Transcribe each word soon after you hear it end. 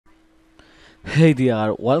Hey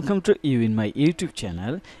there, welcome to you in my YouTube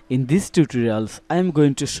channel. In these tutorials, I am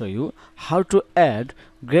going to show you how to add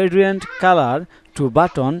gradient color to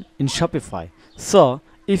button in Shopify. So,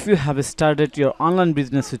 if you have started your online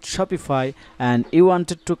business with Shopify and you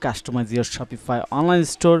wanted to customize your Shopify online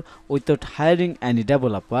store without hiring any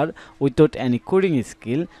developer, without any coding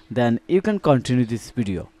skill, then you can continue this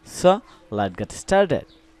video. So, let's get started.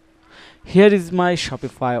 Here is my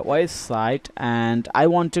Shopify website and I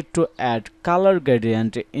wanted to add color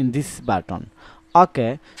gradient in this button.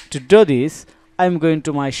 Okay, to do this, I'm going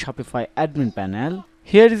to my Shopify admin panel.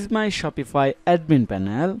 Here is my Shopify admin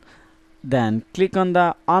panel. Then click on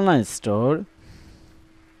the online store.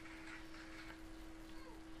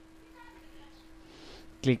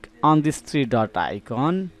 Click on this three dot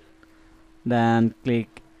icon. Then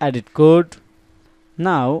click edit code.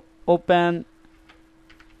 Now open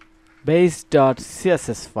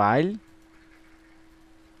base.css file.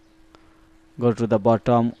 Go to the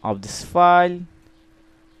bottom of this file.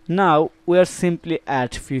 Now we are simply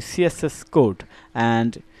add few CSS code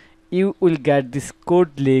and you will get this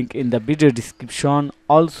code link in the video description.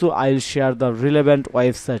 Also I will share the relevant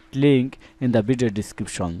website link in the video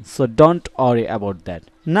description, so don't worry about that.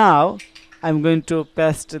 Now I'm going to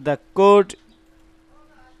paste the code.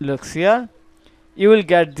 Looks here. You will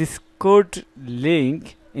get this code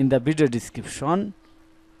link in the video description.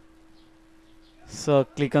 So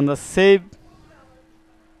click on the save.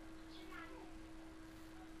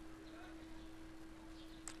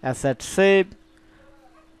 Asset save.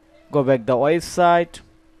 Go back the website.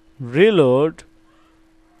 Reload.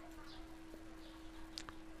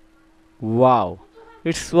 Wow,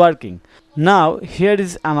 it's working. Now here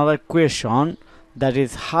is another question, that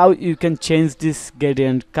is how you can change this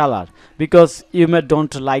gradient color, because you may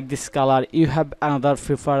don't like this color, you have another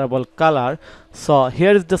preferable color. So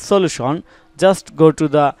here is the solution. Just go to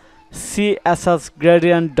the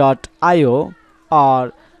cssgradient.io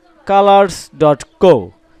or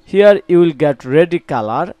colors.co. Here you will get ready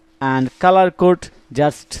color and color code.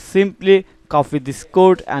 Just simply copy this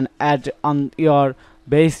code and add on your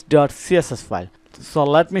base.css file. So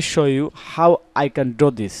let me show you how I can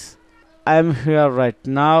do this. I am here right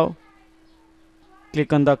now.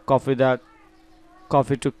 Click on the copy to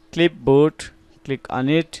clipboard. Click on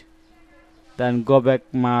it. Then go back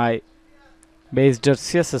my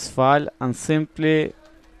base.css file and simply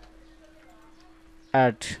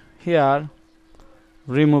add here.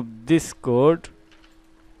 Remove this code.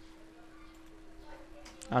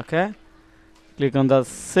 Okay. Click on the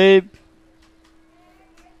save.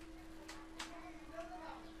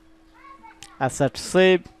 Asset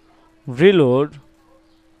save. Reload.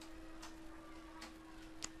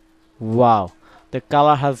 Wow, the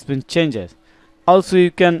color has been changed. Also you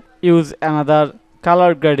can use another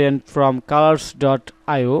color gradient from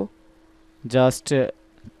colors.io. Just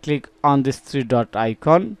click on this three dot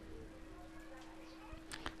icon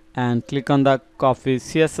and click on the copy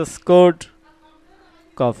CSS code,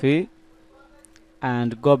 copy,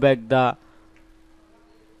 and go back the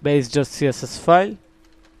base.css file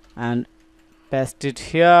and paste it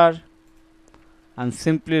here and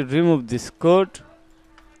simply remove this code.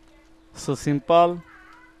 So simple.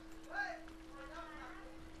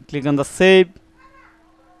 Click on the save.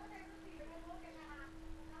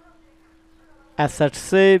 Asset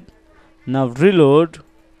save. Now reload.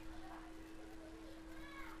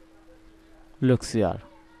 Looks here.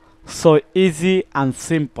 So easy and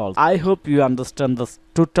simple. I hope you understand the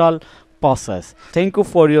total process. Thank you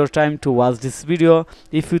for your time to watch this video.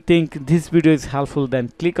 If you think this video is helpful, then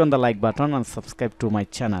click on the like button and subscribe to my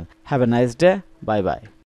channel. Have a nice day. Bye bye.